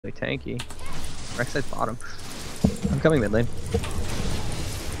really tanky. Rek'Sai's bottom. I'm coming mid lane.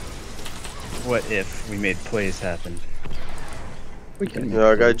 What if we made plays happen? We can. Yeah,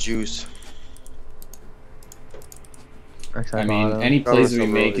 I got juice. Rek'Sai I mean, bottom. any plays we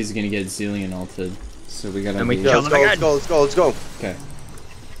some make early. is gonna get Zillion ulted. So we gotta And we be... Yeah, kill let's them go, again. let's go, let's go, let's go. Okay.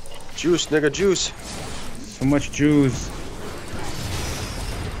 Juice, nigga, juice. So much Jews.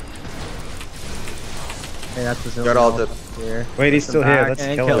 Hey, that's the Zillion Got ult ulted. here. Wait, he's Push still him here. back Let's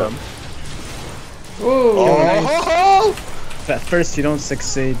and kill him. Oh, nice. Oh, If at first you don't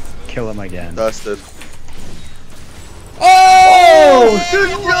succeed, kill him again. Dusted. Oh! Dude,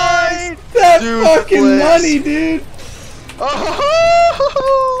 nice! That Dude, fucking bless. money, dude!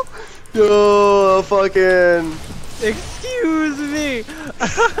 Oh! Yo, fucking. Excuse me!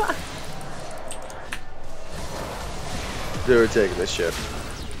 Dude, we're taking this shit.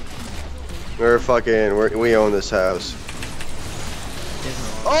 We own this house.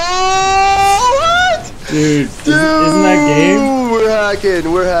 Oh, what? Dude, Dude, isn't that game? We're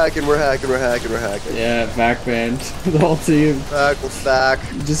hacking, we're hacking, we're hacking, we're hacking, we're hacking. Yeah, backband. The whole team. Back.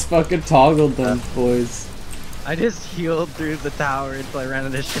 Just fucking toggled them, boys. I just healed through the tower until I ran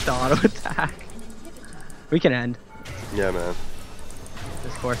into shit to auto attack. We can end. Yeah, man.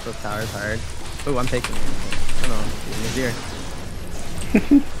 This force those towers hard. Ooh, I'm taking it. Come on, he's here.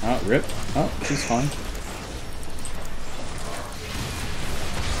 Oh, rip. Oh, she's fine.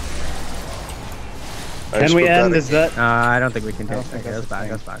 Can we end? Is that? I don't think we can take it. think Okay, that's that's back, the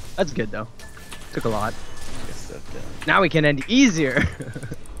that's back. That's good though. Took a lot. Guess that, Now we can end easier.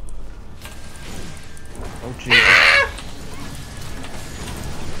 Oh Jesus.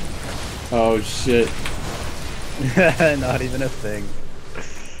 Oh shit. Not even a thing.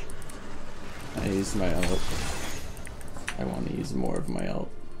 I used my ult. I want to use more of my ult.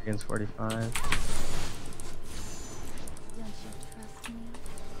 Against 45.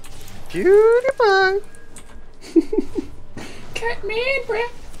 PewDiePie. Catman, bro.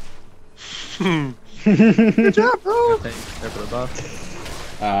 Good job, bro. Take there for the buff.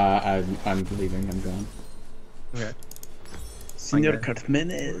 I'm leaving. I'm gone. Okay. Senor Okay.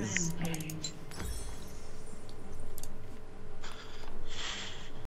 catmenaz.